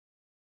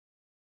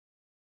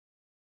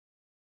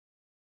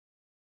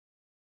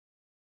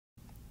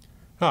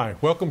Hi,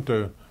 welcome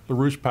to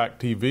LaRouche PAC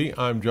TV.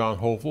 I'm John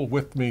Hopeful.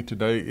 With me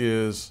today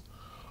is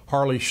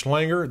Harley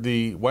Schlanger,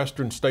 the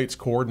Western States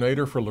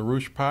Coordinator for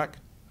LaRouche PAC.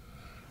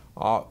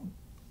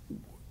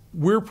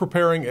 We're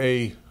preparing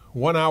a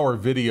 1-hour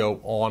video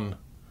on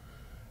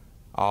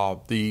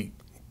the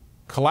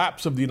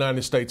collapse of the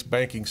United States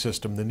banking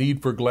system, the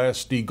need for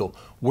Glass-Steagall,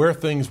 where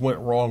things went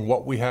wrong,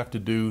 what we have to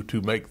do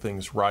to make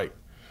things right.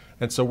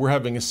 And so we're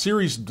having a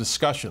series of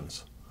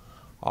discussions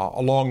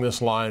along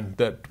this line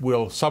that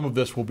some of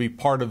this will be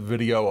part of the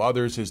video,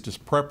 others is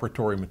just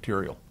preparatory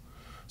material.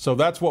 So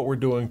that's what we're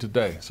doing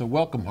today. So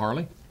welcome,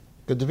 Harley.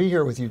 Good to be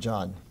here with you,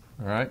 John.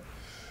 All right.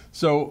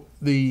 So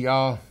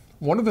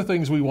one of the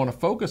things we want to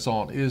focus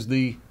on is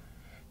the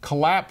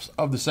collapse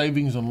of the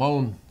savings and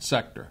loan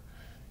sector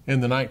in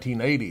the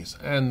 1980s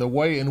and the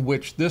way in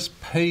which this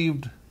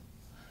paved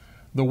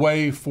the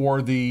way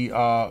for the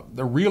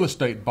real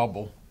estate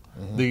bubble.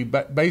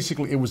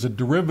 Basically, it was a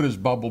derivatives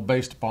bubble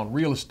based upon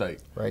real estate,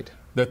 right,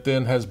 that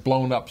then has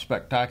blown up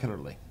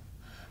spectacularly.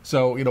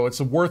 So,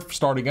 it's worth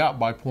starting out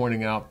by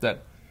pointing out that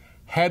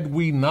had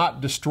we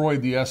not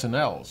destroyed the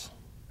S&Ls,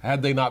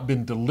 had they not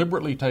been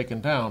deliberately taken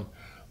down,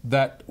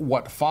 that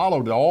what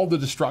followed, all the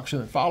destruction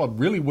that followed,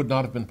 really would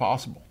not have been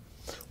possible.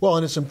 Well,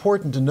 and it's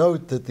important to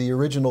note that the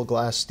original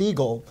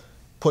Glass-Steagall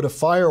put a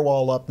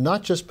firewall up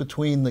not just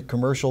between the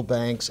commercial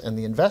banks and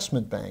the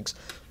investment banks,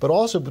 but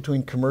also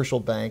between commercial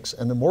banks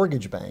and the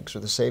mortgage banks, or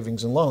the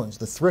savings and loans,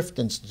 the thrift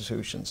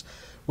institutions,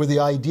 with the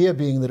idea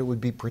being that it would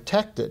be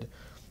protected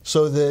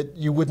so that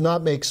you would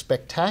not make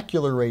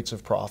spectacular rates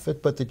of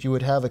profit, but that you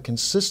would have a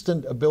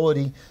consistent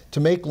ability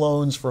to make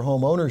loans for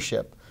home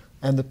ownership.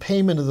 And the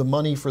payment of the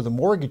money for the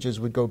mortgages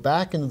would go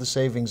back into the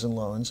savings and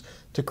loans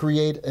to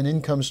create an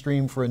income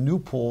stream for a new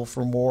pool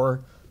for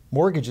more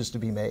mortgages to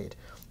be made.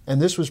 And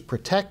this was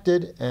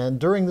protected, and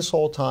during this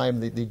whole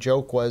time, the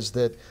joke was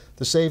that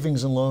the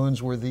savings and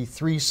loans were the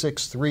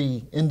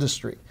 3-6-3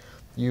 industry.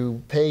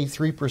 You pay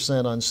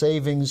 3% on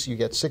savings, you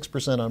get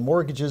 6% on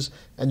mortgages,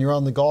 and you're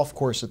on the golf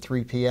course at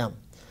 3 p.m.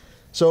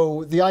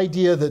 So the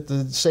idea that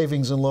the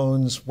savings and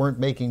loans weren't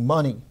making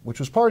money, which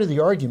was part of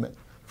the argument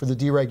for the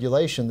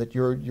deregulation, that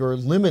you're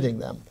limiting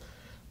them.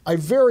 I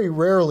very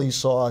rarely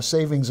saw a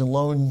savings and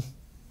loan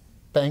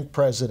bank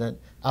president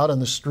out on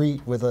the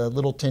street with a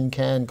little tin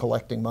can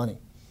collecting money.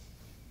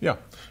 Yeah.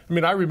 I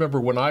mean, I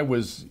remember when I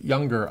was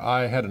younger,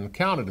 I had an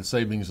account at a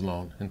savings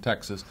loan in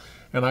Texas,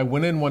 and I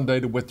went in one day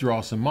to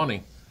withdraw some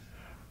money,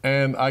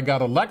 and I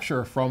got a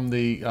lecture from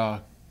the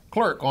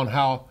clerk on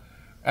how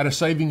at a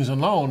savings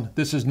and loan,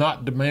 this is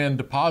not demand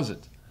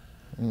deposit,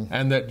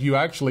 and that you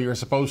actually are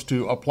supposed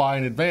to apply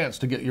in advance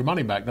to get your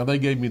money back. Now, they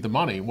gave me the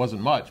money. It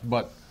wasn't much,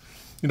 but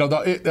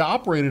it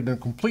operated in a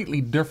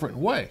completely different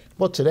way.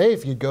 Well, today,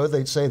 if you go,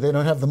 they'd say they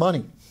don't have the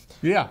money.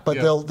 Yeah, but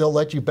yeah. They'll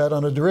let you bet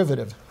on a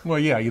derivative. Well,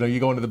 yeah, you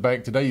go into the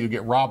bank today, you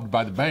get robbed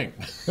by the bank.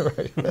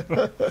 Right.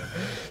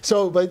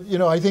 So, but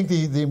I think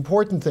the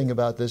important thing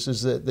about this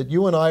is that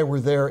you and I were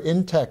there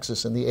in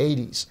Texas in the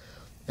 80s,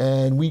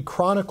 and we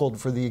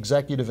chronicled for the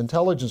Executive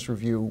Intelligence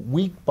Review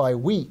week by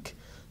week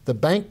the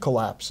bank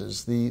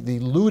collapses, the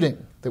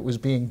looting that was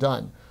being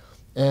done.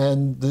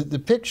 And the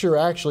picture,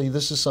 actually,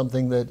 this is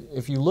something that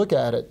if you look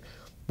at it,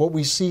 what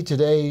we see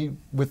today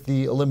with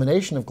the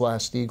elimination of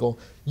Glass-Steagall,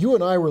 you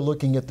and I were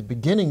looking at the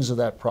beginnings of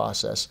that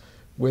process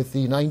with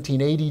the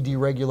 1980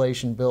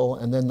 deregulation bill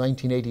and then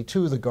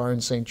 1982, the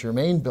Garn-St.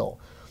 Germain bill,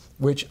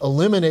 which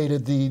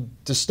eliminated the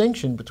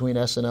distinction between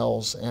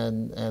S&Ls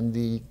and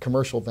the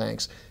commercial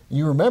banks.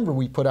 You remember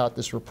we put out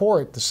this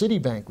report, the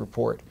Citibank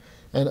report,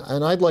 and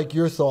I'd like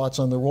your thoughts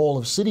on the role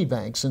of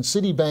Citibank, since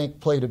Citibank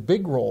played a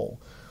big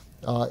role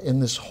in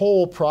this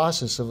whole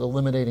process of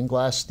eliminating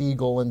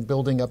Glass-Steagall and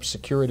building up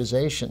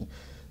securitization.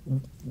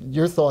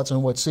 Your thoughts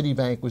on what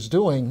Citibank was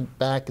doing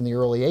back in the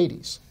early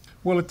 80s?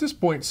 Well, at this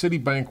point,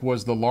 Citibank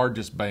was the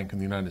largest bank in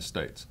the United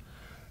States.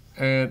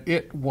 And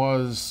it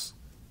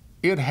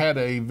had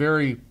a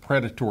very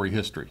predatory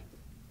history.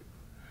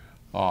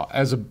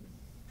 That's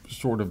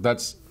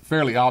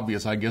fairly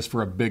obvious, I guess,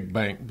 for a big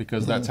bank,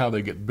 because that's how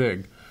they get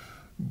big.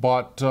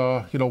 But,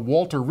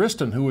 Walter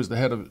Wriston, who was the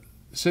head of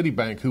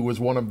Citibank, who was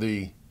one of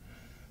the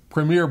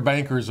premier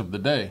bankers of the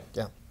day.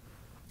 Yeah.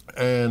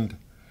 And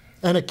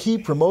a key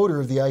promoter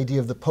of the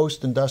idea of the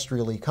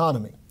post-industrial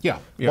economy. Yeah.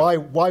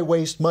 Why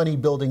waste money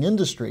building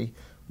industry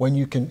when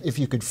if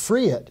you could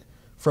free it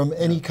from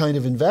any kind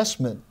of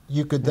investment,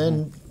 you could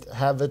then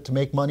have it to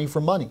make money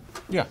from money.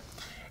 Yeah.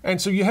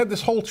 And so you had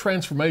this whole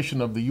transformation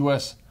of the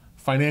U.S.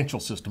 financial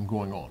system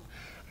going on.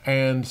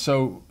 And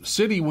so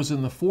Citi was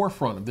in the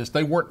forefront of this.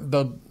 They weren't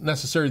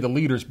necessarily the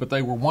leaders, but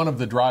they were one of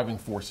the driving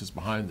forces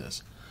behind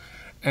this.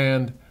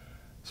 And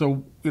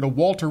so,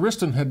 Walter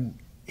Wriston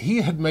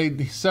had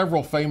made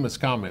several famous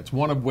comments,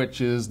 one of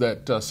which is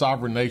that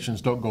sovereign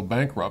nations don't go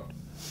bankrupt,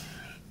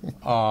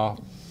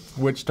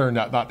 which turned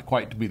out not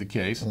quite to be the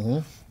case,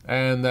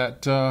 and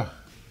that,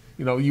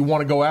 you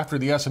want to go after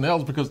the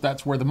S&Ls because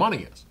that's where the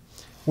money is.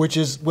 Which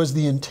was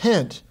the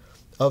intent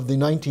of the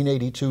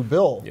 1982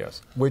 bill,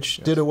 Yes. which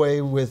Yes. did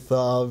away with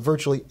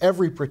virtually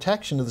every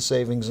protection of the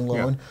savings and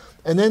loan,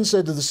 Yeah. and then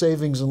said to the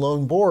savings and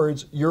loan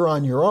boards, you're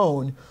on your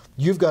own.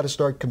 You've got to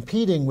start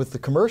competing with the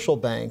commercial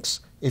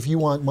banks if you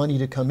want money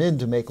to come in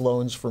to make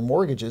loans for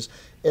mortgages.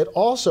 It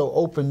also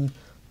opened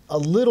a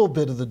little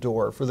bit of the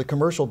door for the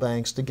commercial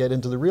banks to get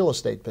into the real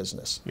estate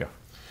business. Yeah. I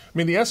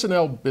mean, the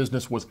S&L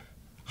business was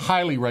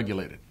highly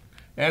regulated,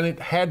 and it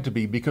had to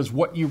be, because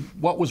what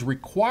was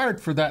required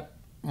for that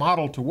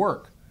model to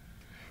work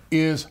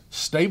is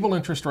stable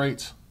interest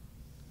rates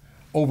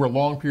over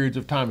long periods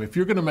of time. If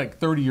you're going to make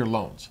 30-year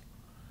loans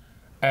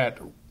at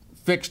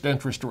fixed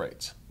interest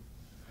rates,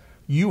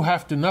 you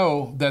have to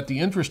know that the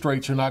interest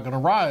rates are not going to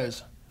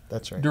rise.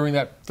 That's right. During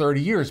that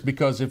 30 years,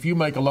 because if you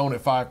make a loan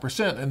at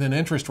 5% and then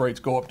interest rates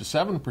go up to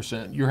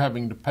 7%, you're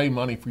having to pay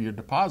money for your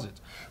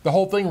deposits. The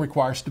whole thing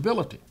requires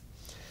stability.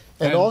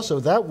 And also,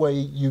 that way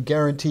you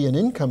guarantee an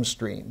income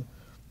stream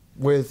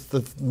with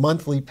the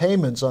monthly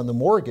payments on the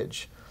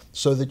mortgage,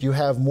 so that you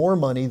have more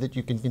money that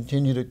you can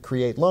continue to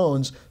create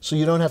loans, so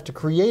you don't have to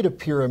create a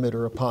pyramid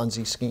or a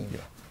Ponzi scheme.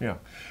 Yeah.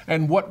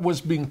 And what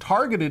was being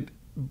targeted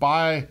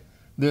by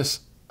this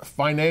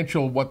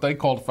financial, what they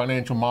called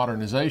financial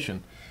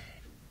modernization,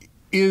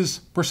 is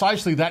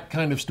precisely that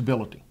kind of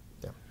stability.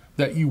 Yeah.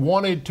 That you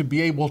wanted to be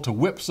able to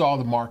whipsaw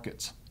the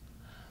markets,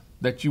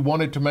 that you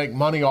wanted to make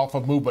money off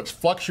of movements.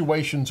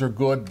 Fluctuations are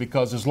good,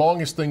 because as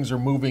long as things are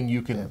moving,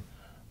 you can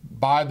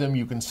buy them,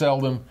 you can sell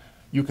them,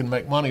 you can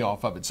make money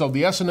off of it. So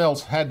the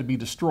S&Ls had to be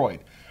destroyed.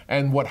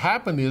 And what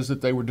happened is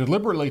that they were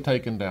deliberately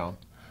taken down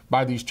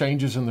by these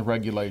changes in the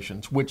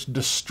regulations, which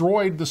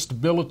destroyed the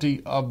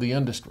stability of the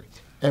industry.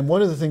 And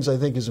one of the things I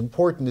think is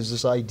important is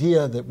this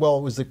idea that, well,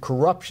 it was the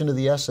corruption of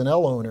the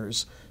S&L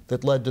owners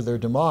that led to their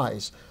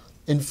demise.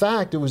 In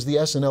fact, it was the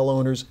S&L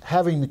owners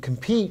having to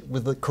compete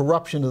with the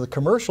corruption of the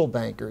commercial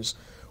bankers,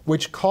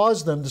 which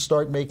caused them to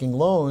start making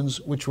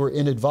loans which were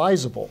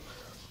inadvisable.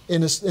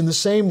 In the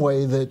same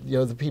way that, you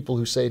know, the people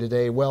who say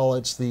today, well,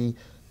 it's the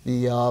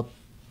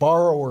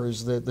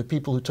borrowers, the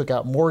people who took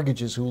out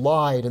mortgages, who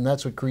lied, and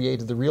that's what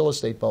created the real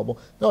estate bubble.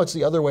 No, it's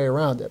the other way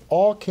around. It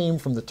all came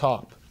from the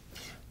top.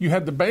 You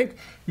had the bank,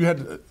 you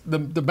had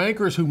the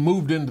bankers who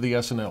moved into the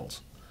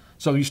S&Ls.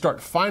 So you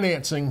start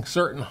financing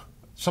some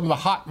of the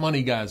hot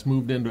money guys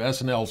moved into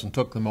S&Ls and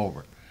took them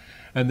over.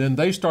 And then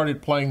they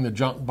started playing the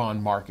junk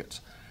bond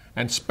markets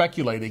and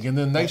speculating, and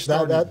then they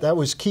started... That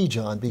was key,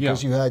 John,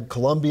 because you had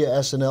Columbia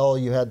S&L,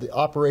 you had the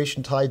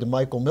operation tied to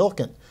Michael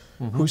Milken,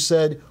 who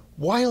said,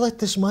 why let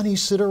this money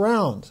sit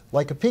around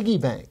like a piggy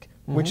bank?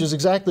 Which is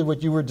exactly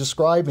what you were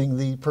describing,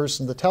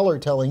 the teller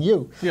telling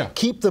you. Yeah.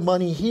 Keep the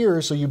money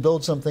here so you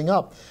build something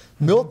up.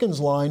 Milken's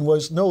line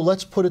was, no,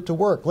 let's put it to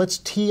work. Let's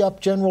tee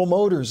up General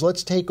Motors.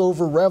 Let's take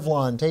over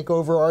Revlon, take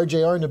over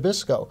RJR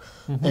Nabisco,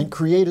 and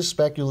create a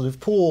speculative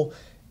pool.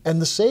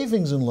 And the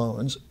savings and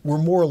loans were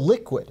more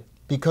liquid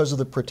because of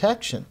the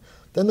protection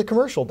than the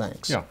commercial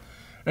banks. Yeah.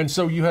 And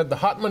so you had the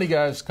hot money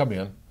guys come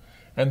in,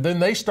 and then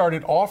they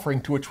started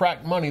offering, to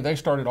attract money, they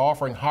started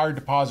offering higher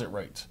deposit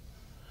rates.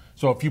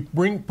 So if you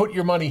put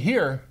your money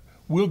here,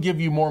 we'll give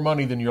you more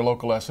money than your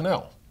local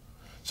S&L.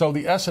 So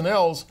the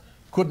S&Ls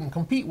couldn't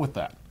compete with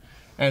that.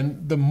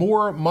 And the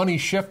more money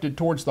shifted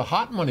towards the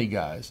hot money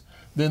guys,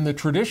 then the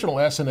traditional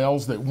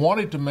S&Ls that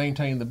wanted to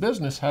maintain the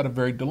business had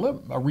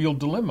a real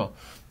dilemma,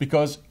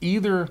 because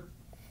either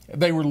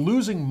they were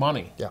losing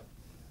money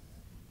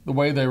the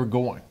way they were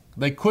going.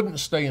 They couldn't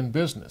stay in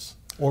business.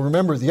 Well,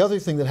 remember, the other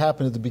thing that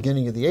happened at the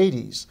beginning of the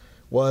 80s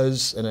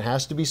was, and it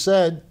has to be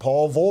said,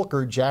 Paul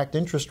Volcker jacked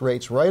interest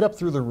rates right up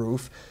through the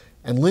roof,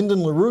 and Lyndon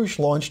LaRouche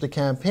launched a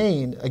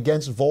campaign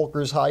against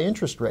Volcker's high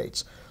interest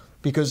rates.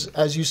 Because,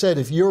 as you said,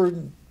 if you're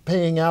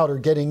paying out or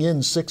getting in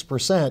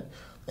 6%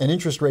 and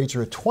interest rates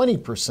are at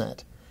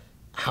 20%,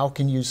 how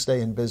can you stay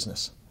in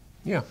business?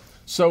 Yeah.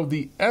 So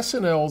the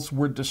S&Ls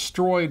were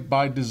destroyed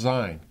by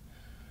design,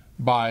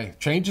 by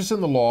changes in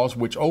the laws,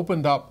 which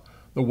opened up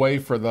the way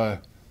for the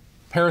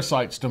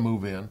parasites to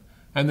move in.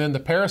 And then the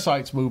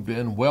parasites moved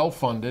in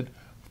well-funded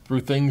through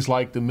things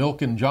like the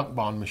Milken junk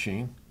bond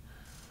machine,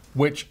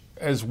 which,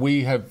 as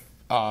we have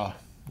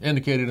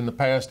indicated in the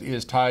past,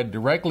 is tied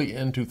directly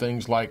into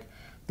things like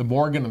the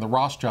Morgan and the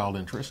Rothschild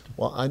interest.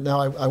 Well,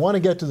 I want to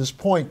get to this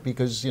point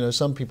because, you know,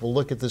 some people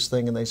look at this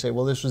thing and they say,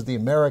 well, this was the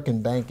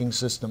American banking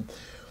system.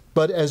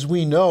 But as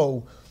we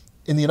know,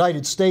 in the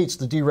United States,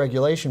 the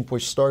deregulation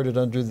push started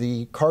under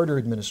the Carter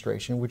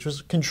administration, which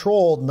was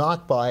controlled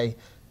not by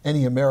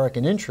any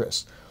American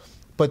interests.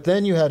 But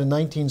then you had in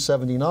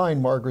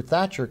 1979 Margaret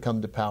Thatcher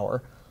come to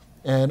power,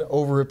 and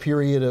over a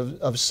period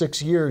of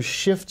 6 years,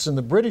 shifts in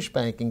the British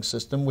banking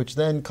system, which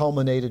then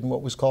culminated in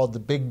what was called the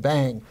Big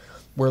Bang,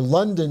 where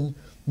London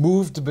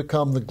moved to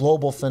become the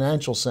global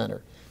financial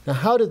center. Now,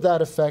 how did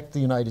that affect the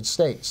United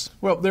States?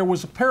 Well, there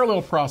was a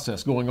parallel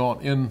process going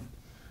on in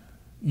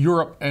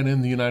Europe and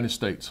in the United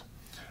States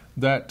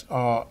that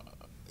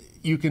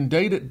you can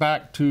date it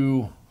back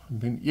to,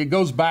 it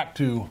goes back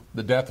to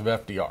the death of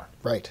FDR.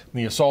 Right.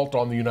 The assault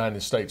on the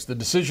United States, the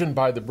decision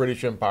by the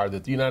British Empire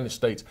that the United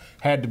States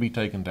had to be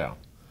taken down.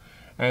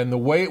 And the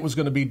way it was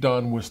going to be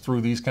done was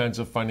through these kinds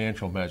of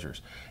financial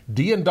measures.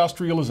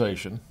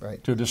 Deindustrialization,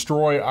 right, to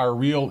destroy our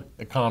real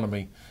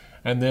economy,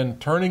 and then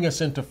turning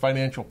us into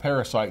financial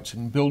parasites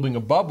and building a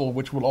bubble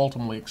which will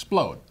ultimately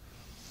explode.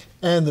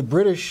 And the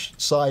British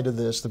side of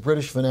this, the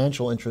British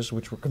financial interests,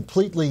 which were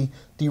completely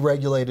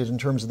deregulated in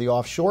terms of the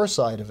offshore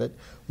side of it,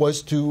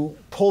 was to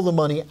pull the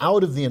money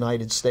out of the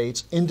United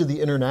States into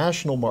the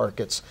international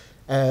markets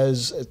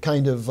as a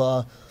kind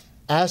of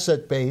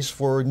asset base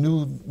for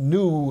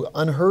new,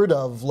 unheard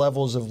of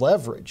levels of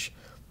leverage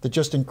that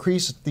just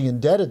increased the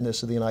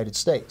indebtedness of the United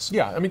States.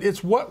 Yeah, I mean,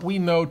 it's what we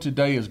know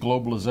today as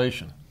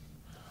globalization.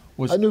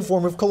 A new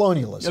form of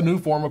colonialism. A new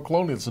form of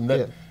colonialism.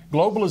 That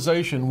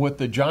globalization with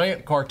the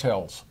giant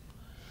cartels.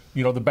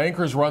 You know, the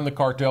bankers run the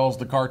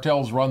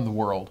cartels run the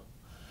world.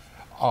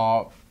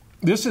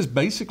 This is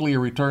basically a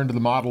return to the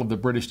model of the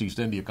British East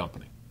India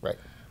Company. Right.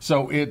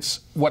 So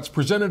it's what's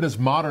presented as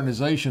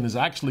modernization is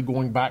actually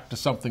going back to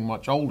something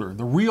much older.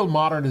 The real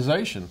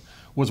modernization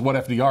was what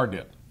FDR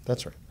did.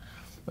 That's right.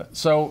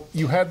 So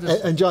you had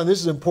this... And John, this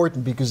is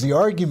important because the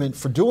argument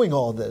for doing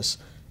all this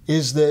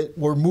is that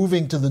we're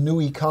moving to the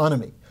new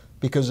economy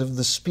because of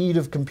the speed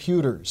of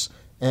computers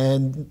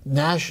and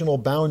national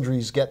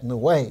boundaries get in the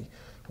way.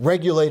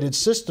 Regulated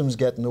systems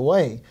get in the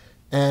way,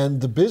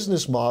 and the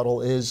business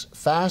model is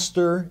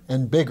faster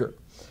and bigger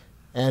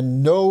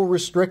and no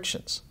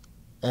restrictions.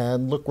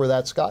 And look where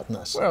that's gotten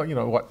us. Well, you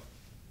know what?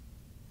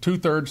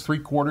 2/3,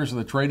 3/4 of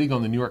the trading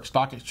on the New York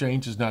Stock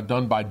Exchange is now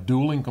done by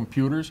dueling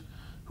computers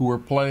who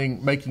are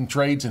making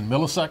trades in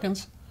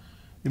milliseconds.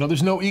 You know,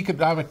 there's no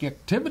economic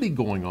activity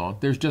going on.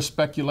 There's just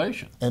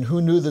speculation. And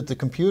who knew that the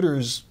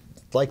computers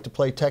like to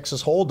play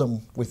Texas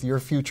Hold'em with your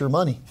future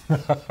money?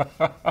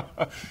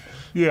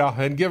 Yeah,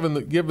 and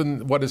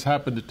given what has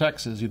happened to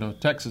Texas, you know,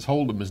 Texas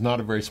Hold'em is not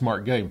a very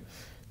smart game.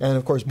 And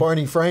of course,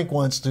 Barney Frank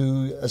wants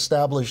to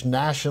establish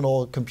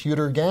national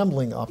computer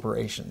gambling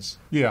operations.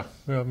 Yeah,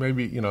 well,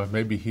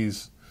 maybe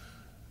he's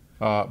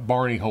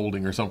Barney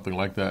Holding or something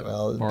like that.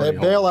 Well,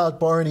 bailout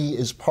Barney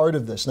is part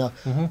of this. Now,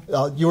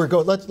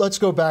 let's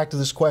go back to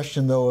this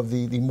question though of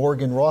the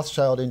Morgan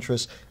Rothschild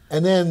interests,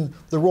 and then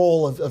the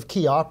role of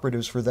key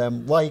operatives for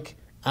them, like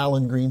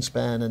Alan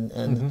Greenspan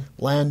and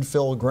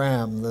Landfill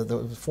Graham,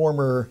 the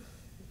former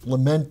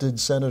lamented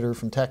senator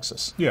from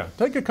Texas. Yeah,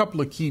 take a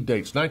couple of key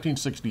dates.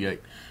 1968,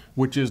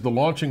 which is the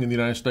launching in the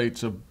United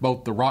States of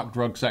both the rock,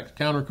 drug, sex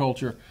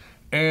counterculture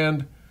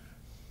and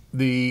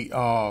the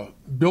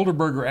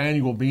Bilderberger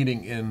annual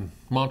meeting in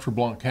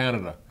Mont-Tremblant,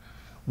 Canada,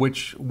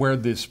 where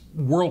this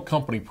World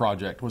Company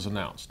Project was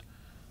announced,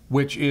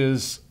 which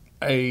is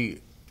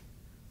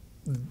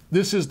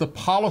this is the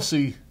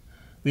policy,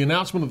 the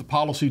announcement of the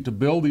policy to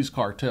build these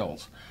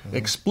cartels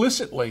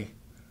explicitly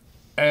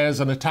as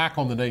an attack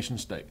on the nation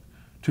state,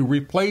 to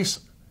replace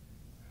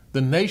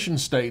the nation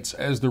states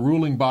as the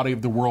ruling body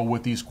of the world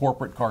with these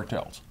corporate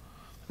cartels,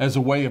 as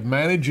a way of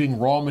managing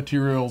raw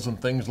materials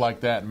and things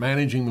like that,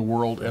 managing the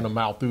world in a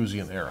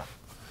Malthusian era.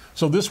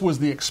 So this was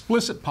the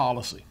explicit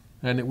policy,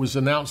 and it was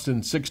announced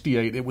in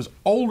 '68. It was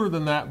older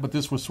than that, but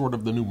this was sort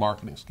of the new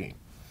marketing scheme.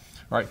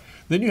 All right.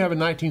 Then you have in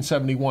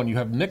 1971, you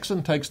have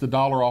Nixon takes the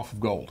dollar off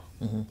of gold.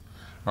 All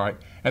right.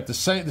 At the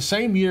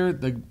same year,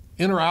 the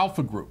Inner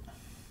Alpha Group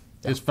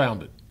is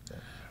founded.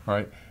 All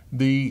right.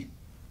 The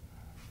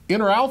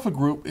Inner Alpha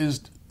Group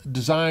is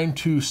designed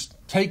to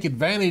take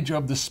advantage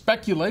of the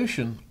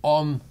speculation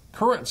on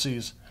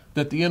currencies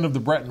that the end of the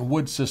Bretton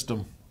Woods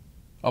system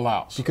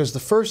allows. Because the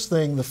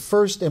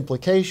first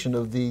implication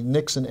of the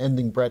Nixon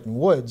ending Bretton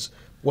Woods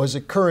was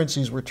that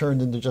currencies were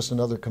turned into just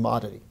another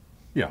commodity.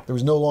 Yeah. There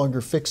was no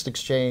longer fixed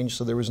exchange,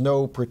 so there was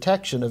no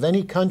protection of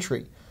any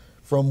country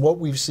from what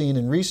we've seen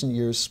in recent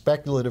years,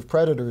 speculative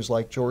predators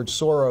like George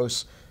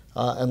Soros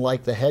and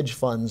like the hedge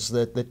funds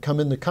that come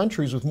into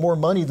countries with more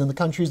money than the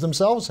countries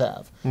themselves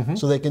have.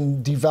 So they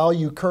can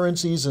devalue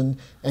currencies and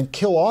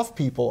kill off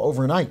people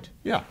overnight.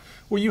 Yeah.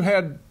 Well, you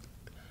had,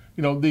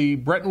 the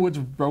Bretton Woods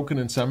was broken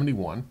in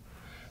 '71.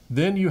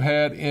 Then you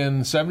had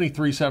in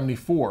 '73,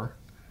 '74,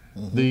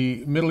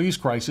 the Middle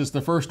East crisis,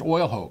 the first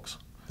oil hoax,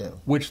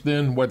 where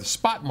the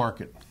spot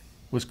market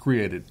was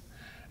created.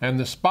 And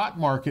the spot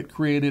market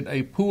created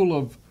a pool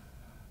of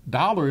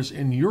dollars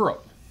in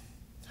Europe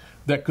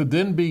that could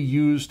then be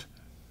used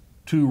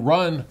to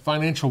run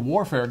financial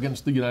warfare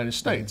against the United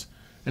States.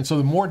 And so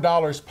the more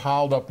dollars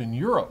piled up in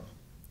Europe,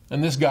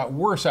 and this got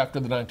worse after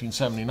the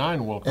 1979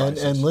 oil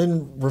crisis. And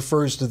Lynn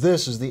refers to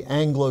this as the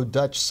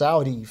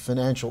Anglo-Dutch-Saudi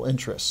financial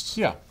interests.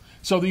 Yeah.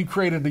 So you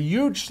created a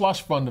huge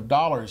slush fund of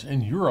dollars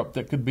in Europe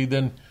that could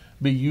then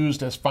be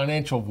used as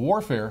financial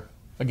warfare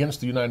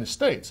against the United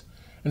States.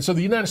 And so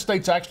the United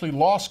States actually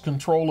lost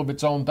control of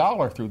its own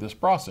dollar through this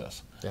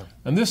process. Yeah.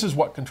 And this is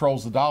what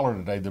controls the dollar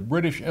today. The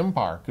British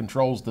Empire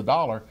controls the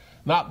dollar,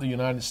 not the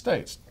United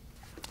States.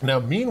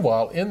 Now,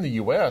 meanwhile, in the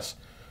U.S.,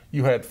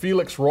 you had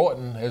Felix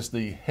Rohatyn as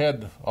the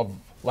head of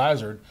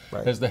Lazard,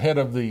 as the head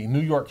of the New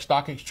York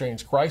Stock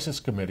Exchange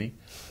Crisis Committee,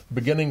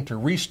 beginning to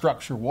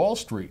restructure Wall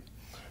Street.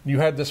 You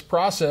had this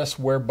process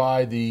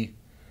whereby the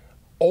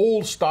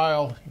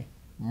old-style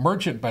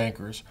merchant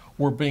bankers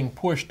were being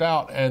pushed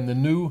out, and the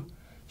new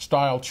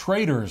style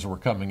traders were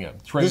coming in.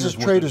 This is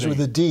traders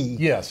with a D.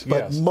 Yes,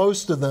 but yes.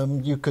 most of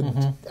them you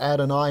could add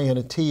an I and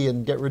a T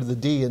and get rid of the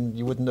D, and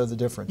you wouldn't know the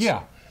difference.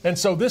 Yeah, and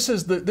so this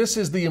is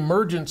the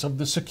emergence of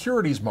the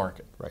securities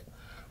market, right,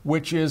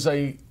 which is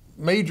a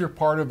major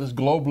part of this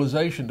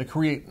globalization to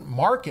create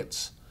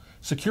markets,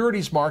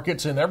 securities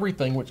markets, and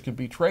everything which can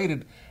be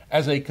traded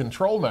as a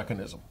control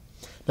mechanism.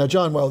 Now,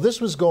 John, while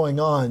this was going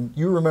on,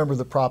 you remember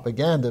the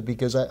propaganda,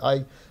 because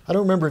I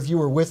don't remember if you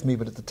were with me,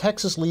 but at the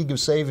Texas League of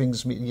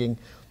Savings meeting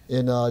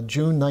in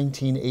June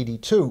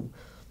 1982,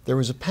 there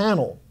was a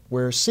panel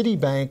where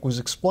Citibank was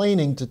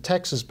explaining to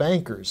Texas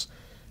bankers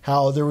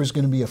how there was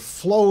going to be a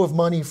flow of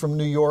money from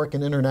New York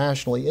and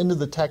internationally into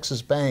the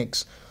Texas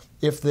banks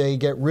if they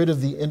get rid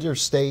of the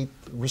interstate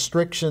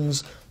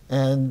restrictions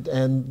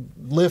and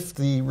lift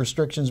the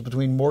restrictions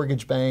between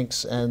mortgage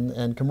banks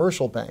and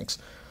commercial banks.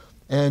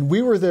 And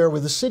we were there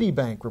with a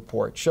Citibank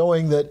report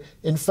showing that,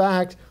 in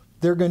fact,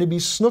 they're going to be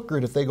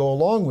snookered if they go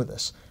along with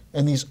this.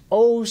 And these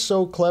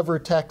oh-so-clever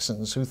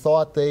Texans who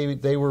thought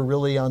they were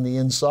really on the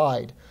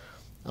inside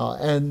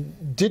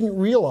and didn't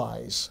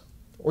realize,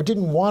 or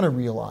didn't want to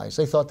realize,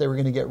 they thought they were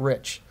going to get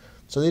rich.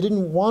 So they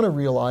didn't want to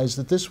realize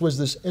that this was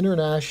this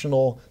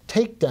international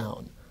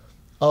takedown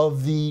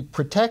of the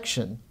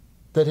protection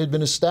that had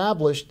been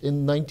established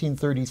in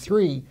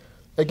 1933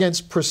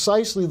 against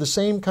precisely the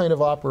same kind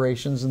of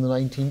operations in the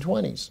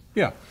 1920s.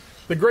 Yeah.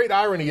 The great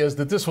irony is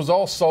that this was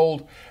all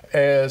sold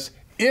as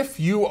if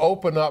you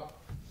open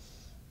up,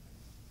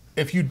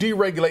 if you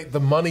deregulate, the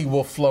money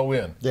will flow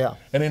in. Yeah.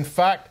 And in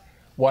fact,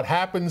 what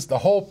happens, the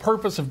whole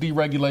purpose of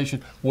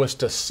deregulation was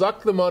to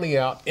suck the money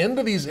out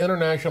into these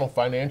international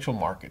financial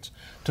markets,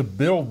 to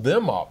build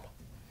them up,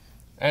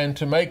 and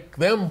to make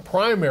them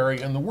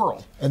primary in the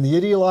world. And the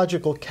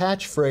ideological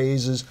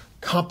catchphrase is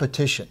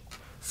competition,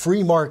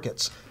 free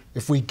markets.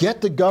 If we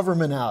get the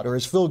government out, or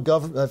as Phil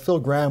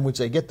Gramm would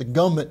say, get the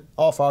government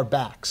off our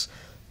backs,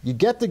 you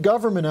get the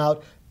government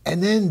out,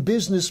 and then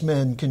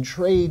businessmen can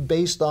trade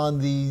based on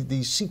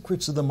the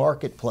secrets of the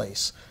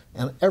marketplace,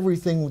 and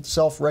everything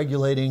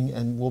self-regulating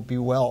and will be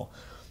well.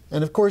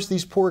 And of course,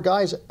 these poor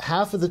guys,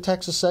 half of the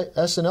Texas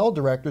S&L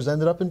directors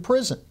ended up in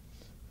prison,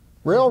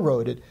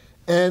 railroaded,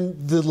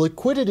 and the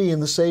liquidity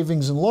in the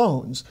savings and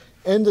loans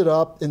ended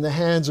up in the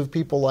hands of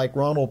people like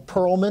Ronald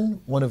Perlman,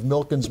 one of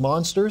Milken's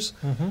monsters,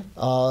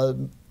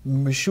 Meshulam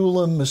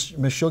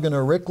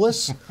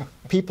Meshuggah-Rickless,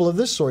 people of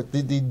this sort,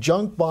 the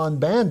junk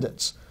bond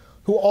bandits,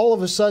 who all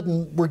of a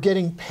sudden were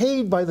getting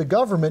paid by the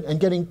government and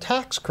getting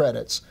tax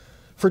credits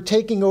for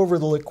taking over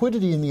the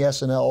liquidity in the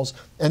S&Ls,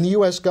 and the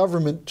U.S.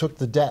 government took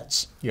the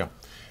debts. Yeah,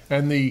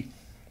 and the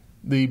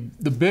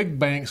big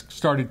banks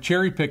started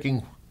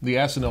cherry-picking the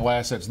S&L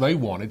assets they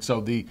wanted. So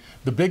the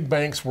big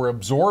banks were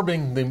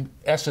absorbing the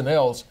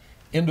S&Ls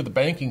into the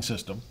banking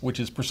system, which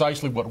is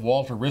precisely what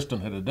Walter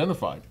Wriston had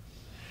identified.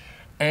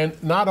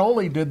 And not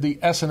only did the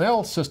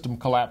S&L system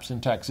collapse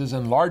in Texas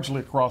and largely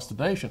across the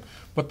nation,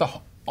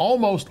 but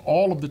almost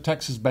all of the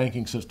Texas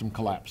banking system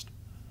collapsed.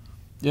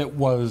 It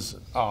was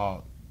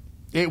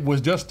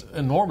just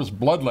enormous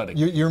bloodletting.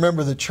 You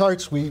remember the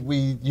charts?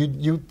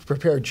 You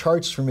prepared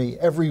charts for me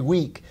every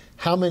week,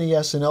 how many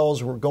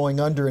S&Ls were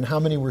going under and how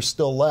many were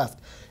still left.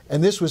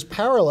 And this was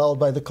paralleled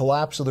by the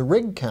collapse of the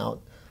rig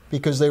count,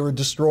 because they were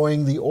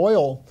destroying the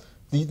oil,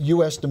 the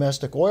U.S.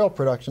 domestic oil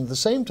production at the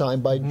same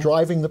time by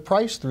driving the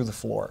price through the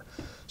floor.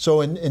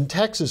 So in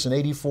Texas in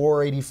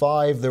 84,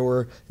 85, there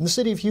were, in the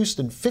city of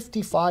Houston,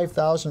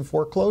 55,000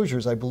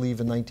 foreclosures, I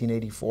believe, in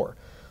 1984.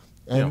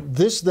 And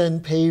this then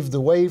paved the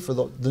way for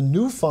the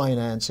new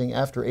financing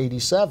after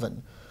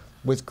 87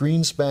 with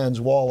Greenspan's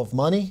wall of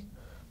money,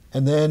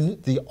 and then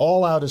the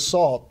all-out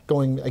assault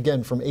going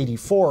again from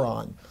 84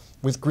 on,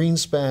 with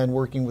Greenspan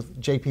working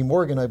with J.P.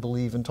 Morgan, I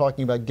believe, and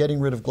talking about getting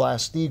rid of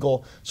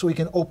Glass-Steagall so we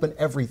can open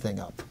everything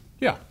up.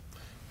 Yeah,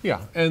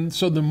 yeah. And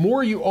so the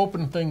more you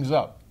open things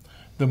up,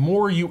 the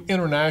more you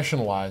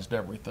internationalized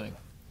everything,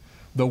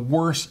 the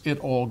worse it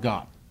all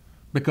got,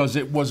 because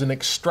it was an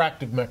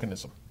extractive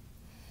mechanism.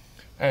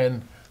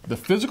 And the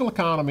physical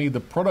economy, the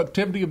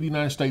productivity of the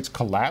United States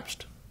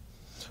collapsed.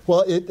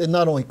 Well, it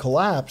not only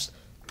collapsed,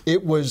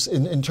 it was,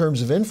 in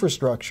terms of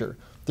infrastructure,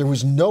 there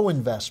was no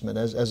investment,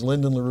 as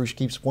Lyndon LaRouche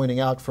keeps pointing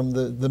out, from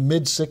the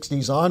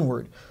mid-'60s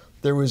onward.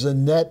 There was a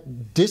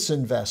net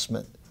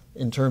disinvestment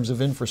in terms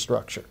of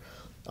infrastructure.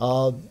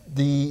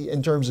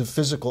 In terms of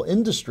physical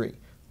industry,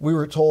 we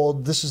were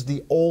told this is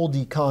the old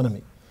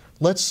economy.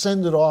 Let's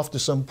send it off to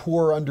some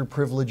poor,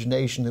 underprivileged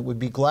nation that would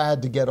be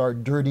glad to get our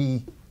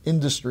dirty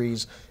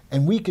industries,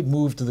 and we could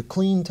move to the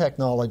clean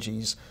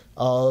technologies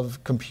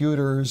of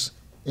computers,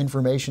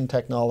 information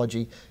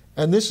technology.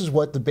 And this is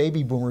what the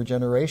baby boomer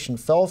generation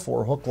fell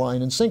for, hook,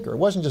 line, and sinker. It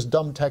wasn't just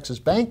dumb Texas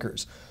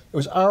bankers. It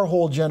was our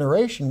whole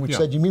generation which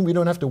said, you mean we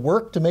don't have to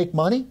work to make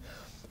money?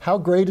 How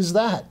great is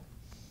that?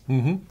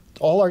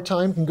 All our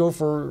time can go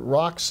for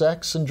rock,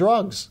 sex, and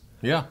drugs.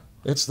 Yeah.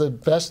 It's the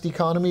best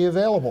economy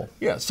available.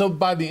 Yeah, so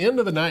by the end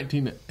of the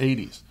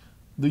 1980s,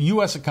 the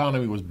U.S.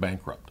 economy was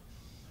bankrupt.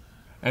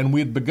 And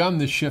we had begun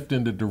this shift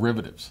into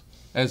derivatives.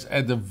 as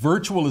the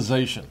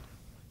virtualization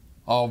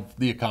of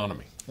the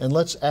economy. And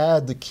let's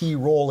add the key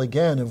role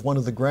again of one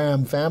of the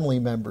Graham family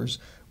members,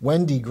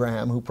 Wendy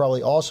Graham, who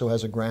probably also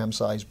has a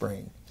Graham-sized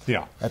brain.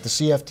 Yeah. At the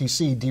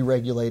CFTC,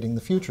 deregulating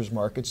the futures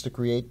markets to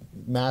create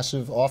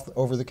massive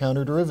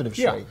over-the-counter derivatives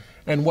trade.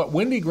 And what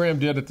Wendy Graham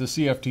did at the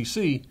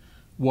CFTC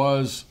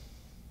was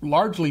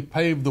largely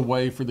paved the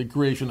way for the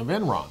creation of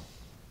Enron,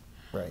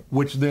 Right.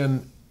 which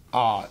then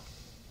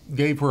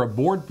gave her a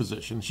board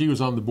position. She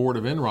was on the board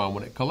of Enron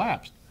when it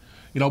collapsed.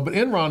 But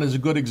Enron is a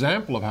good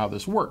example of how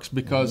this works,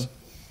 because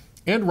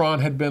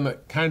Enron had been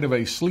kind of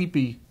a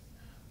sleepy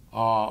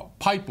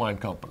pipeline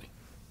company.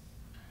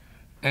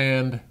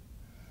 And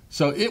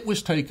so it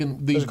was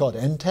taken. Was it called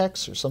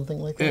Entex or something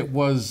like that? It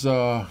was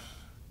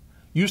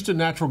Houston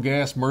Natural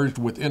Gas merged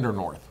with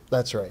Internorth.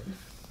 That's right.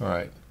 All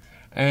right.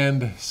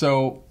 And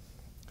so.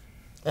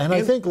 And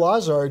I think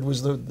Lazard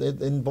was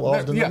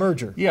involved in the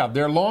merger. Yeah,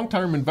 their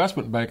long-term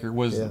investment banker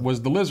was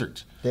the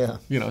Lizards. Yeah.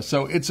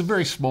 So it's a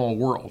very small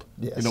world.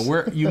 Yes.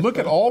 Where you look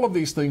at all of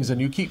these things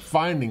and you keep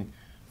finding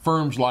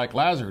firms like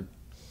Lazard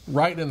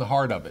right in the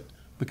heart of it,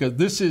 because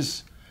this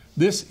is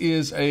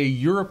a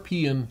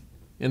European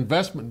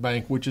investment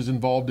bank which is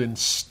involved in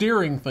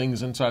steering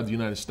things inside the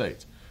United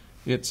States.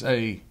 It's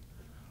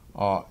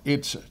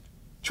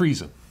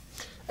treason.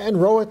 And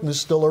Rohatyn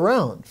is still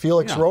around.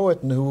 Felix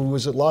Rohatyn, who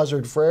was at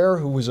Lazard Frere,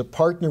 who was a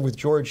partner with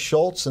George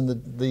Shultz in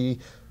the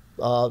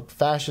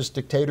fascist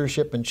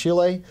dictatorship in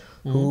Chile,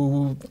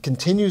 who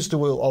continues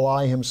to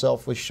ally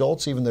himself with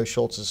Shultz, even though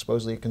Shultz is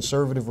supposedly a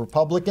conservative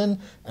Republican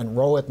and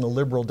Rohatyn a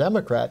liberal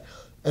Democrat.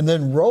 And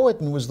then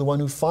Rohatyn was the one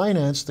who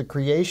financed the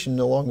creation,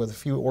 along with a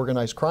few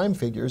organized crime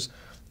figures,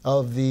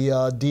 of the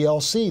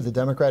DLC, the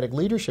Democratic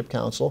Leadership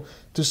Council,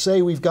 to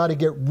say we've got to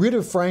get rid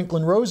of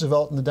Franklin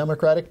Roosevelt and the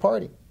Democratic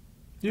Party.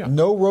 Yeah.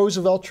 No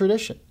Roosevelt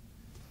tradition.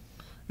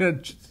 Yeah,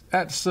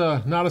 that's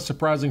not a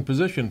surprising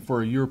position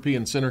for a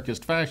European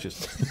synarchist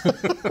fascist.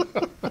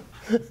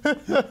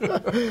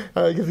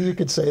 You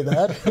could say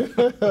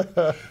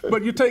that.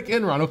 But you take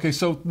Enron. Okay,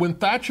 so when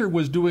Thatcher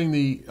was doing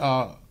the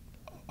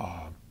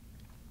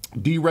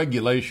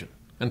deregulation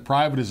and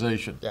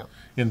privatization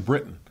in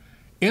Britain,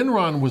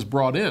 Enron was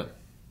brought in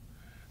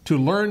to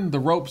learn the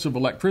ropes of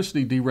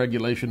electricity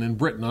deregulation in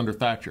Britain under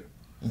Thatcher.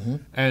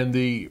 And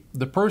the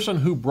person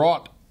who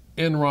brought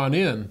Enron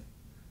in,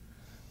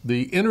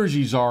 the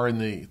energy czar in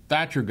the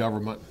Thatcher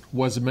government,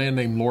 was a man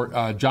named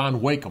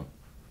John Wakeham.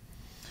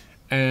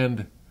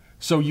 And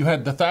so you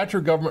had the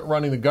Thatcher government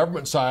running the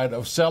government side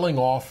of selling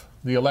off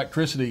the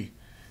electricity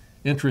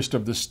interest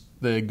of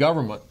the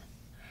government,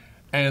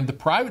 and the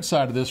private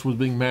side of this was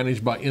being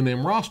managed by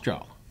N.M.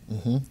 Rothschild.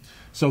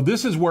 So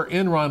this is where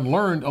Enron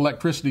learned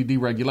electricity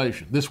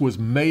deregulation. This was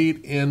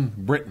made in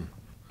Britain.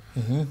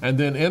 And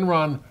then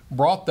Enron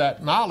brought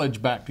that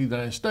knowledge back to the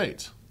United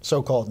States.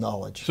 So-called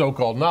knowledge.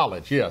 So-called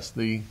knowledge, yes.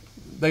 They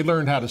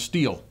learned how to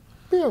steal.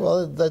 Yeah,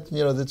 well, that's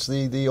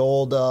the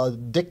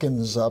old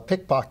Dickens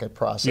pickpocket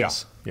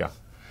process. Yeah.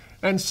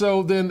 And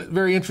so then a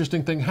very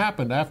interesting thing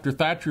happened. After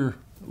Thatcher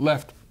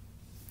left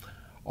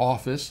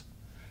office,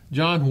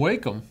 John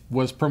Wakeham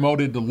was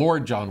promoted to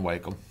Lord John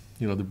Wakeham.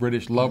 The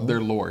British loved their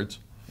lords.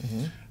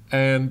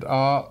 And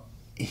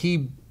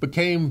he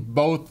became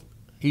both,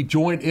 he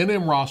joined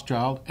N.M.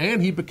 Rothschild,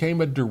 and he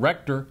became a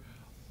director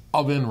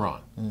of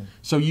Enron.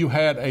 So you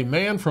had a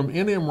man from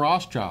N.M.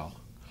 Rothschild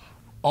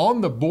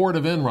on the board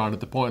of Enron at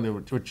the point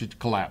at which it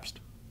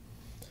collapsed.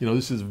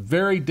 This is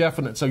very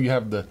definite. So you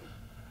have the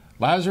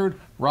Lazard,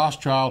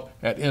 Rothschild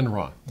at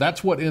Enron.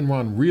 That's what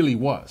Enron really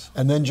was.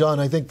 And then, John,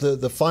 I think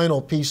the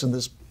final piece in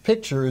this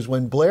picture is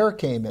when Blair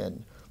came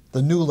in,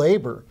 the New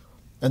Labour,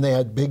 and they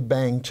had Big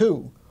Bang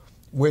 2,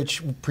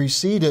 which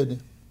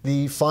preceded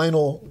the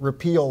final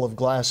repeal of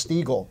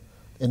Glass-Steagall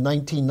in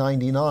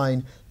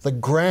 1999, the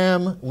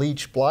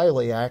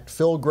Graham-Leach-Bliley Act,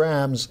 Phil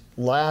Graham's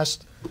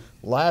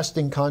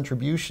lasting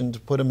contribution to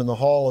put him in the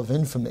Hall of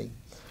Infamy,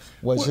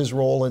 was his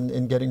role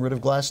in getting rid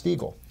of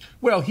Glass-Steagall.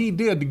 Well, he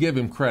did, to give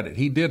him credit.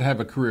 He did have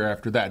a career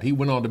after that. He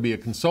went on to be a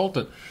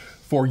consultant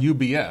for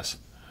UBS,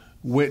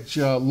 which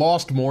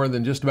lost more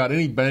than just about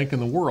any bank in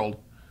the world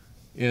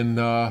in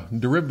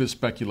derivative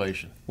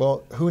speculation.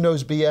 Well, who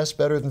knows BS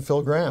better than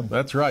Phil Graham?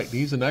 That's right.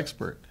 He's an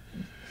expert.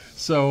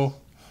 So,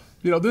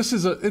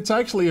 it's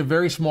actually a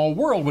very small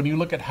world when you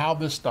look at how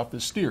this stuff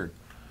is steered.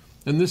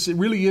 And this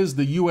really is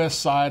the U.S.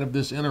 side of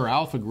this inner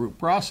alpha group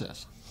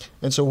process.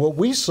 And so what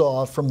we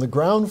saw from the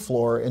ground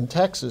floor in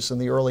Texas in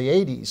the early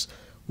 80s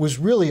was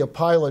really a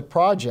pilot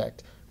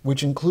project,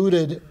 which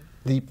included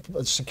the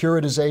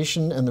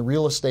securitization and the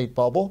real estate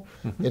bubble.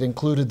 It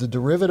included the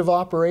derivative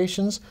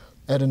operations,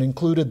 and it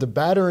included the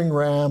battering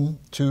ram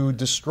to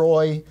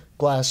destroy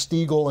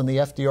Glass-Steagall and the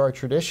FDR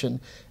tradition,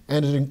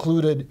 and it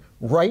included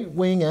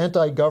right-wing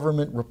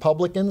anti-government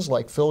Republicans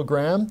like Phil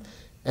Graham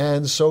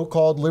and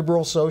so-called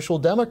liberal social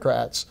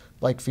democrats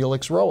like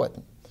Felix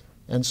Rohatyn.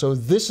 And so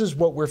this is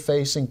what we're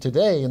facing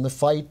today in the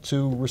fight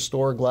to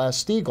restore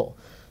Glass-Steagall.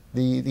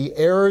 The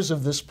heirs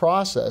of this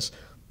process,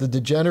 the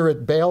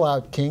degenerate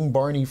bailout king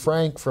Barney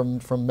Frank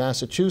from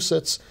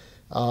Massachusetts,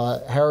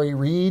 Harry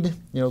Reid,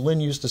 Lynn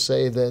used to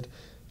say that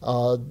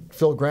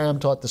Phil Gramm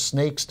taught the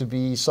snakes to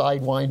be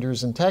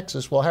sidewinders in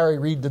Texas. Well, Harry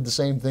Reid did the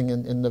same thing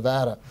in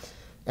Nevada.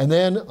 And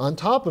then on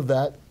top of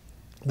that,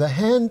 the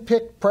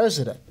hand-picked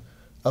president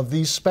of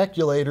these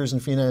speculators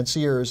and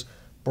financiers,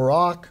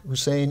 Barack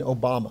Hussein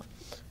Obama,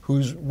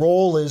 whose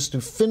role is to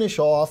finish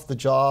off the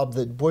job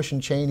that Bush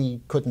and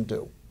Cheney couldn't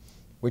do,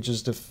 which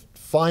is the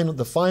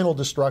final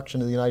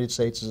destruction of the United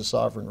States as a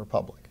sovereign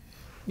republic.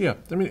 Yeah,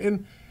 I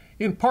mean,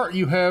 in part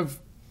you have,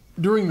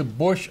 during the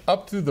Bush,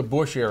 up through the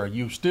Bush era,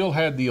 you still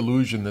had the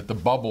illusion that the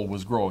bubble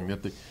was growing,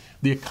 that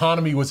the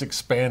economy was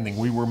expanding,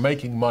 we were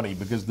making money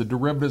because the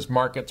derivatives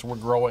markets were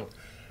growing,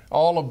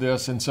 all of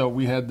this, and so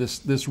we had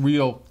this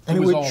real... And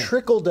it would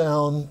trickle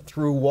down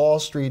through Wall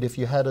Street if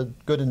you had a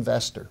good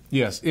investor.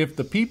 Yes, if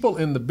the people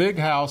in the big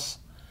house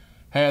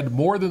had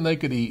more than they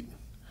could eat,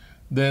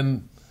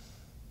 then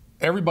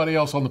everybody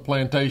else on the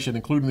plantation,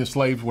 including the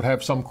slaves, would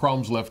have some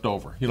crumbs left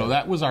over.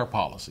 That was our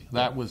policy.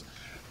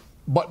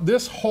 But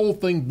this whole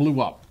thing blew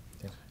up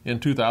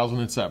in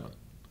 2007.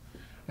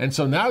 And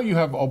so now you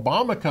have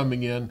Obama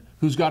coming in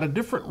who's got a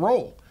different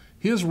role.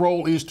 His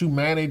role is to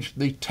manage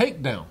the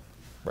takedown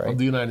of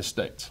the United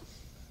States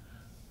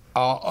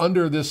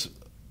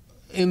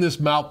in this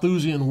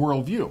Malthusian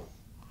worldview.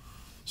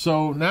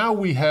 So now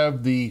we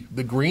have the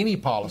greenie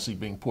policy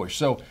being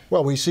pushed.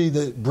 Well, we see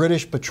the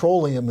British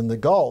Petroleum in the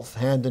Gulf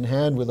hand in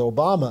hand with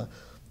Obama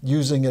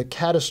using a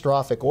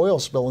catastrophic oil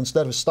spill.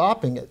 Instead of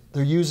stopping it,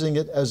 they're using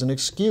it as an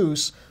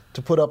excuse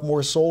to put up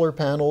more solar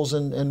panels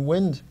and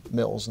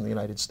windmills in the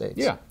United States.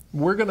 Yeah,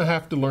 we're going to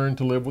have to learn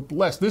to live with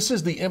less. This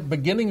is the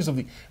beginnings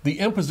of the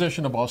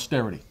imposition of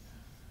austerity,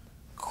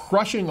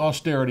 crushing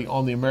austerity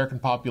on the American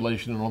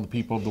population and on the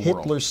people of the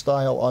world.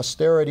 Hitler-style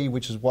austerity,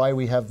 which is why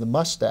we have the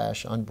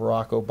mustache on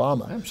Barack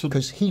Obama. Absolutely.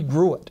 Because he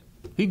grew it.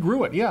 He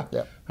grew it, yeah.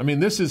 I mean,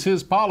 this is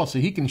his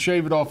policy. He can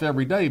shave it off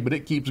every day, but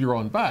it keeps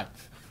growing back.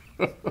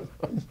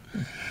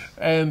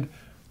 And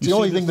it's the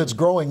only thing that's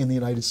growing in the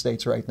United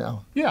States right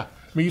now. Yeah. I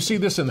mean, you see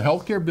this in the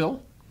health care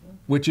bill,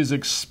 which is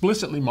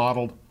explicitly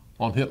modeled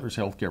on Hitler's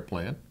health care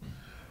plan.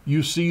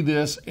 You see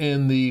this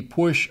in the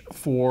push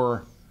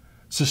for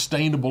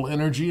sustainable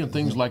energy and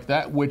things like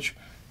that, which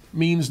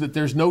means that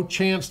there's no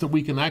chance that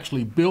we can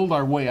actually build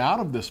our way out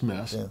of this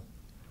mess. Yeah.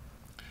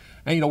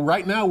 And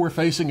right now we're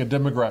facing a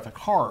demographic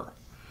horror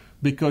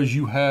because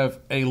you have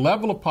a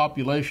level of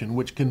population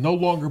which can no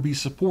longer be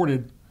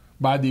supported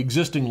by the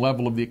existing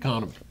level of the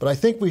economy. But I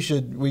think we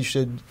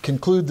should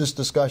conclude this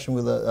discussion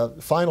with a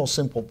final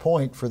simple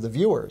point for the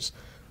viewers,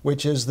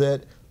 which is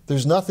that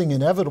there's nothing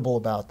inevitable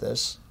about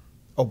this.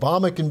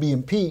 Obama can be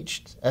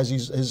impeached as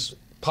his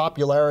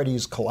popularity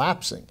is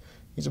collapsing.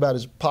 He's about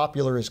as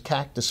popular as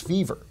cactus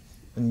fever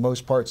in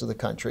most parts of the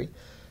country.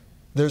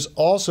 There's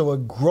also a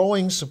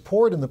growing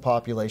support in the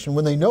population.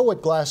 When they know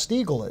what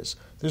Glass-Steagall is,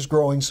 there's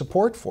growing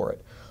support for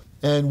it.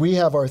 And we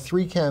have our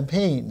 3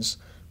 campaigns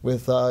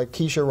with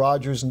Keisha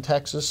Rogers in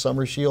Texas,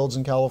 Summer Shields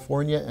in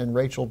California, and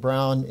Rachel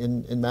Brown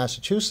in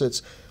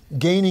Massachusetts,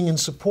 gaining in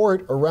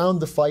support around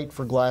the fight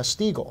for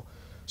Glass-Steagall.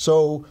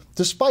 So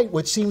despite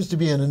what seems to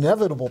be an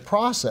inevitable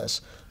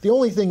process, the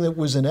only thing that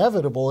was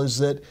inevitable is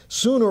that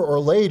sooner or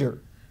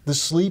later, the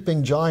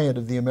sleeping giant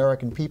of the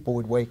American people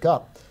would wake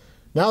up.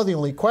 Now the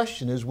only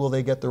question is, will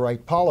they get the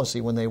right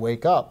policy when they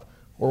wake up,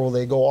 or will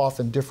they go off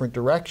in different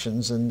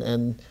directions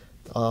and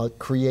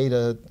create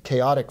a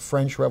chaotic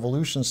French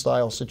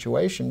Revolution-style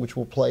situation which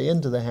will play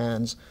into the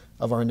hands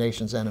of our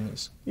nation's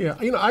enemies? Yeah,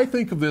 I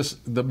think of this,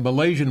 the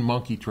Malaysian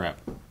monkey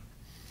trap.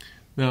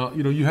 Now,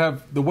 you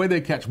have, the way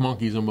they catch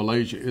monkeys in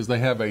Malaysia is they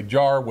have a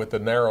jar with a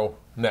narrow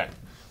neck.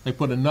 They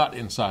put a nut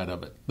inside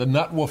of it. The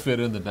nut will fit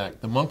in the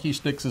neck. The monkey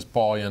sticks his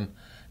paw in,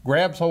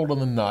 grabs hold of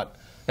the nut,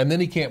 and then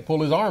he can't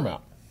pull his arm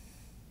out.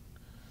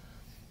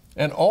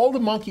 And all the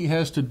monkey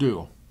has to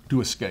do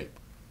to escape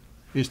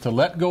is to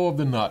let go of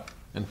the nut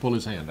and pull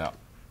his hand out.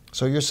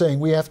 So you're saying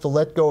we have to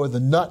let go of the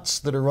nuts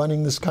that are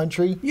running this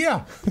country?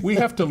 Yeah. We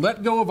have to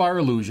let go of our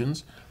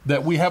illusions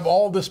that we have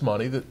all this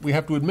money, that we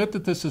have to admit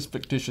that this is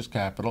fictitious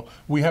capital.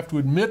 We have to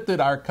admit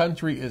that our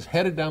country is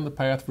headed down the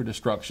path for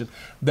destruction,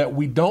 that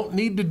we don't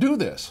need to do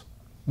this.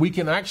 We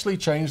can actually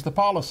change the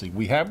policy.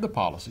 We have the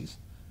policies.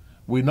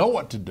 We know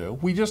what to do.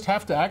 We just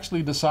have to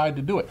actually decide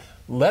to do it.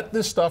 Let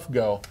this stuff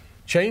go.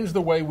 Change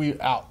the way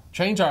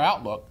change our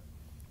outlook.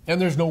 And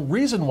there's no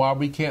reason why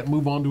we can't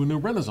move on to a new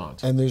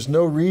renaissance. And there's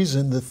no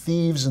reason the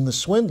thieves and the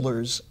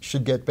swindlers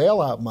should get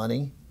bailout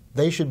money.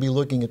 They should be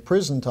looking at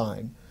prison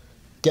time.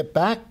 Get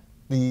back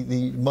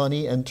the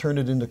money and turn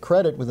it into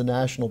credit with the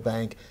national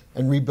bank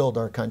and rebuild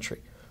our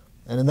country.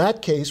 And in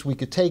that case, we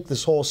could take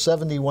this whole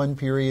 71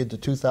 period to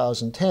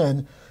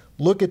 2010,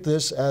 look at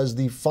this as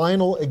the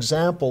final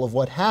example of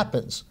what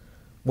happens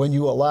when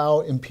you allow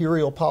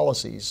imperial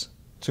policies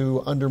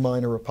to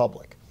undermine a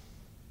republic.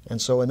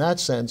 And so in that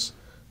sense,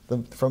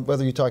 from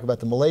whether you talk about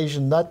the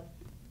Malaysian nut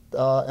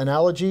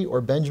analogy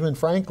or Benjamin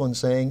Franklin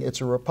saying it's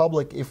a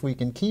republic if we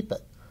can keep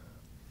it,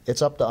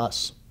 it's up to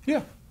us.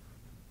 Yeah.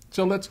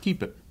 So let's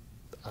keep it.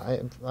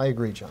 I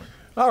agree, John.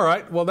 All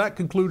right. Well, that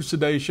concludes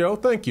today's show.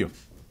 Thank you.